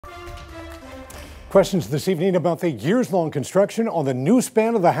Questions this evening about the years-long construction on the new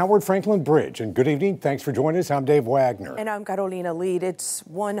span of the Howard Frankland Bridge. And good evening. Thanks for joining us. I'm Dave Wagner. And I'm Carolina Lead. It's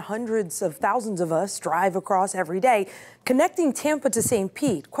one hundreds of thousands of us drive across every day, connecting Tampa to St.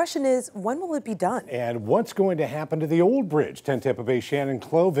 Pete. Question is, when will it be done? And what's going to happen to the old bridge? 10 Tampa Bay Shannon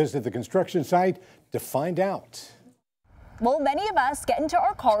Clough visited the construction site to find out. Well, many of us get into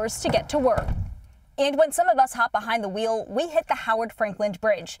our cars to get to work. And when some of us hop behind the wheel, we hit the Howard Frankland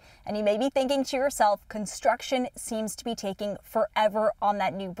Bridge. And you may be thinking to yourself, construction seems to be taking forever on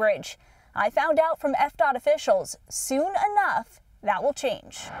that new bridge. I found out from FDOT officials, soon enough, that will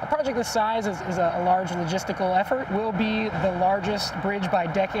change. A project this size is a large logistical effort. Will be the largest bridge by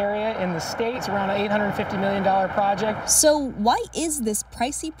deck area in the state. It's around an $850 million project. So why is this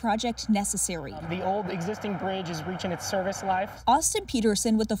pricey project necessary? The old existing bridge is reaching its service life. Austin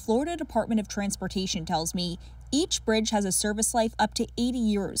Peterson with the Florida Department of Transportation tells me each bridge has a service life up to 80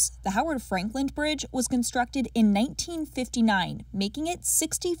 years. The Howard Frankland Bridge was constructed in 1959, making it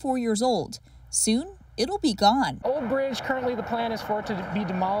 64 years old. Soon, it'll be gone. Old bridge, currently the plan is for it to be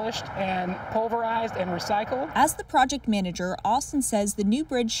demolished and pulverized and recycled. As the project manager, Austin says the new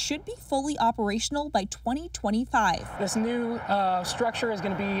bridge should be fully operational by 2025. This new structure is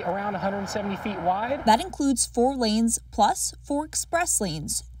going to be around 170 feet wide. That includes 4 lanes plus 4 express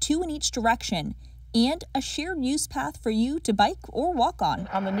lanes, 2 in each direction, and a shared use path for you to bike or walk on.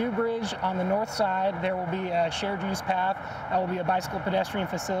 On the new bridge on the north side, there will be a shared use path. That will be a bicycle pedestrian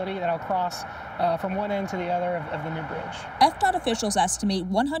facility that will cross from one end to the other of the new bridge. FDOT officials estimate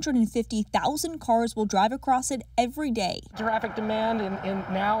 150,000 cars will drive across it every day. Traffic demand in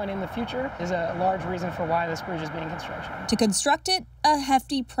now and in the future is a large reason for why this bridge is being constructed. To construct it, a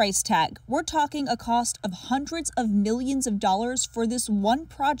hefty price tag. We're talking a cost of hundreds of millions of dollars for this one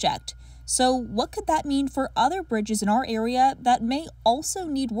project. So what could that mean for other bridges in our area that may also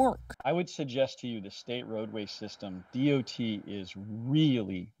need work? I would suggest to you the state roadway system, DOT, is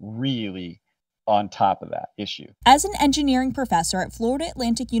really on top of that issue. As an engineering professor at Florida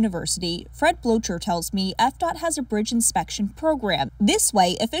Atlantic University, Fred Blocher tells me FDOT has a bridge inspection program. This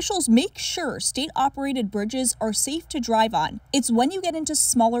way, officials make sure state-operated bridges are safe to drive on. It's when you get into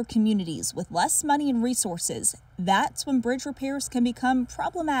smaller communities with less money and resources, that's when bridge repairs can become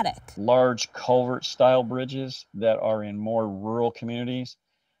problematic. Large culvert-style bridges that are in more rural communities,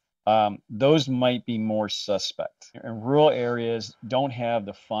 those might be more suspect. And rural areas don't have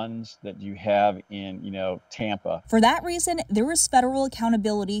the funds that you have in, Tampa. For that reason, there is federal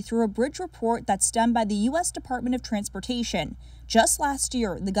accountability through a bridge report that's done by the U.S. Department of Transportation. Just last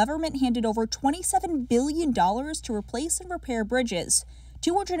year, the government handed over $27 billion to replace and repair bridges.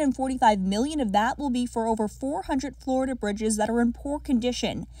 $245 million of that will be for over 400 Florida bridges that are in poor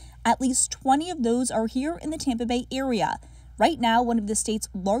condition. At least 20 of those are here in the Tampa Bay area. Right now, one of the state's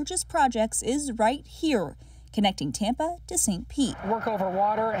largest projects is right here, connecting Tampa to St. Pete. Work over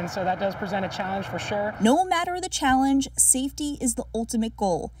water, and so that does present a challenge for sure. No matter the challenge, safety is the ultimate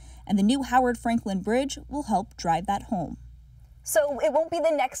goal, and the new Howard Frankland Bridge will help drive that home. So it won't be the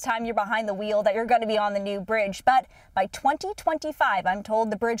next time you're behind the wheel that you're going to be on the new bridge, but by 2025, I'm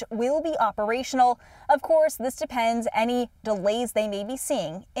told the bridge will be operational. Of course, this depends any delays they may be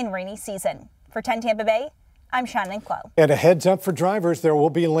seeing in rainy season. For 10 Tampa Bay, I'm Shannon Clough. And a heads up for drivers, there will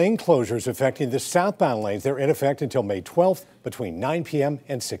be lane closures affecting the southbound lanes. They're in effect until May 12th between 9 p.m.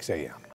 and 6 a.m.